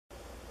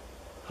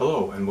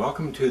Hello and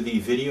welcome to the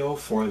video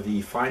for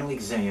the final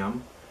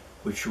exam,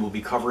 which will be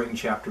covering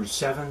chapters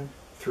 7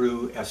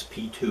 through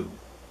SP2.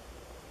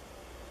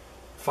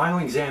 Final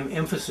exam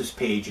emphasis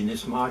page in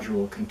this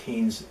module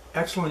contains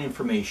excellent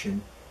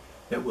information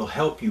that will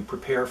help you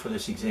prepare for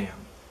this exam.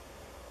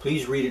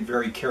 Please read it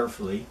very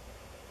carefully,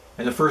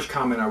 and the first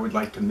comment I would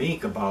like to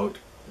make about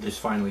this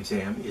final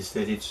exam is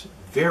that it's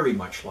very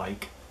much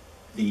like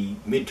the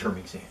midterm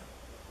exam.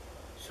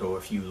 So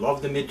if you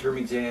love the midterm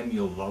exam,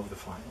 you'll love the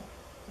final,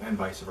 and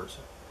vice versa.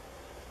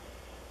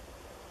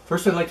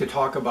 First, I'd like to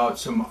talk about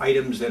some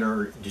items that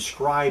are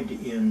described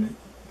in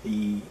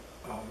the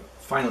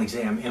final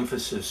exam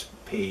emphasis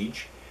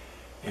page,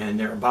 and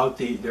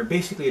they're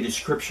basically a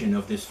description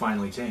of this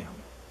final exam.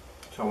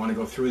 So I want to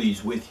go through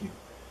these with you.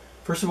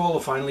 First of all,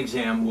 the final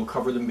exam will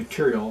cover the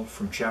material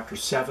from chapter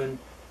 7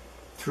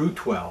 through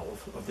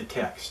 12 of the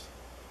text.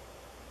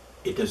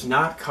 It does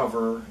not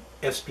cover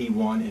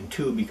SP1 and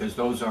 2 because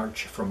those are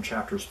from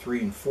chapters 3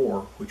 and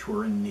 4, which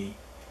were in the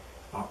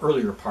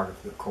earlier part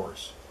of the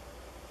course.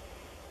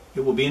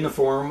 It will be in the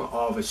form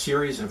of a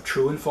series of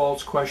true and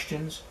false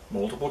questions,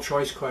 multiple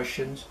choice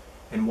questions,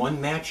 and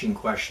one matching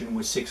question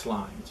with 6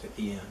 lines at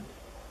the end.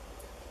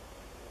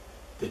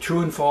 The true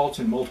and false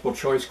and multiple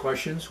choice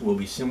questions will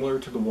be similar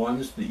to the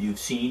ones that you've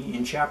seen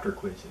in chapter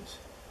quizzes.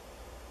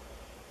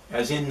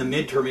 As in the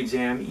midterm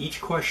exam, each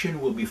question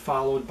will be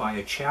followed by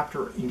a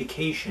chapter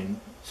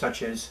indication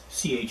such as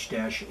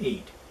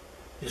CH-8.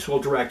 This will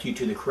direct you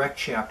to the correct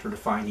chapter to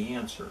find the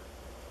answer.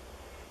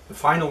 The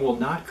final will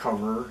not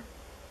cover,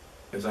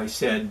 as I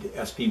said,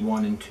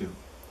 SP1 and 2.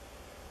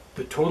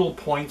 The total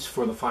points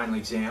for the final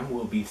exam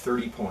will be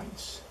 30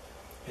 points.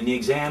 And the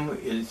exam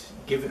is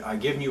I've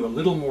given you a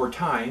little more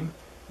time.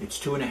 It's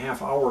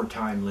 2.5 hour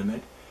time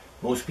limit.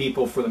 Most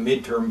people for the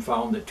midterm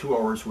found that 2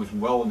 hours was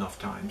well enough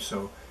time.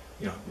 So,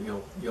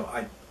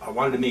 I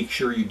wanted to make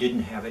sure you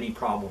didn't have any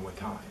problem with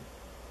time.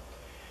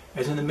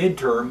 As in the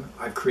midterm,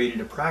 I've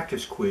created a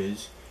practice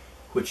quiz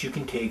which you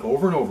can take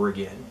over and over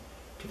again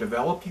to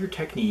develop your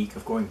technique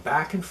of going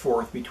back and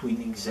forth between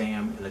the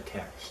exam and the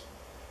text.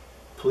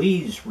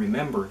 Please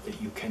remember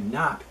that you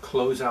cannot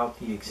close out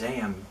the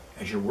exam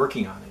as you're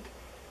working on it,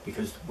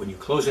 because when you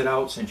close it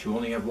out, since you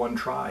only have one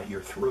try,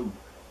 you're through,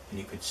 and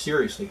you could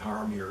seriously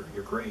harm your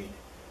grade.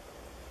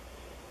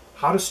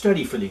 How to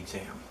study for the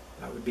exam.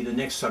 That would be the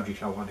next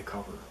subject I want to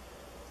cover.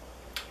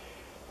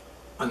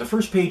 On the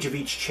first page of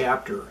each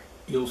chapter,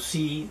 you'll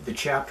see the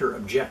chapter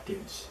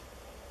objectives.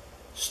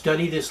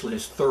 Study this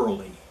list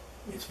thoroughly.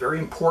 It's very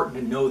important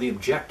to know the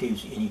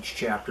objectives in each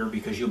chapter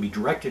because you'll be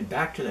directed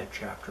back to that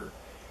chapter.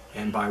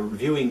 And by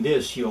reviewing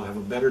this, you'll have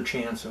a better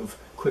chance of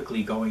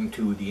quickly going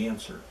to the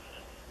answer.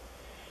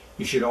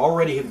 You should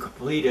already have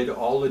completed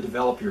all the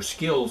develop your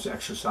skills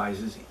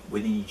exercises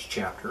within each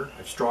chapter.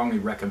 I've strongly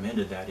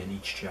recommended that in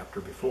each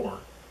chapter before.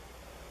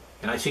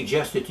 And I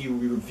suggest that you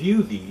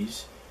review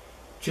these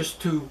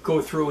just to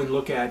go through and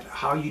look at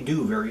how you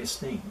do various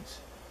things.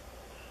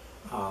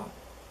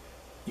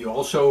 You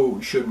also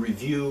should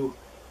review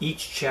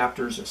each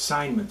chapter's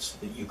assignments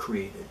that you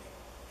created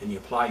in the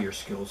Apply Your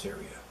Skills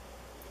area.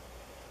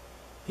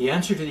 The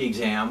answer to the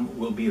exam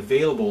will be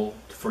available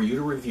for you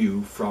to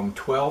review from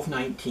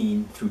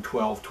 12/19 through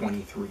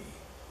 12/23.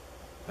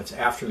 That's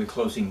after the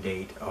closing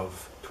date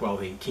of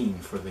 12/18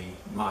 for the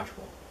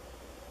module.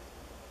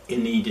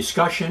 In the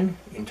discussion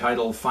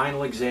entitled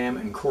Final Exam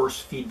and Course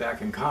Feedback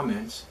and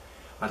Comments,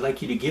 I'd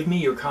like you to give me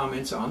your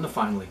comments on the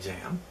final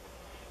exam,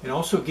 and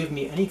also give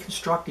me any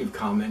constructive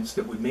comments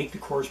that would make the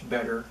course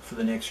better for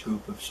the next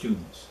group of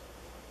students.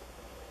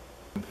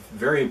 I'm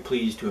very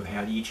pleased to have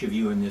had each of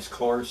you in this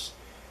course,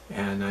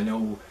 and I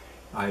know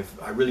I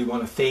really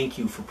want to thank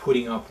you for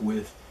putting up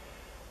with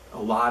a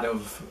lot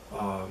of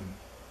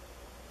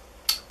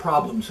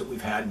problems that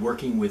we've had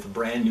working with a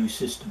brand new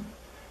system.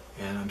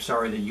 And I'm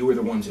sorry that you were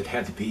the ones that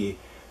had to be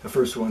the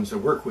first ones to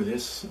work with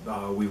this.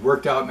 We've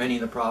worked out many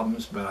of the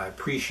problems, but I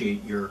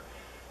appreciate your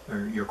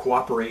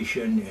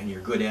cooperation and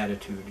your good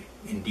attitude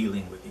in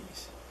dealing with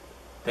these.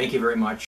 Thank you very much.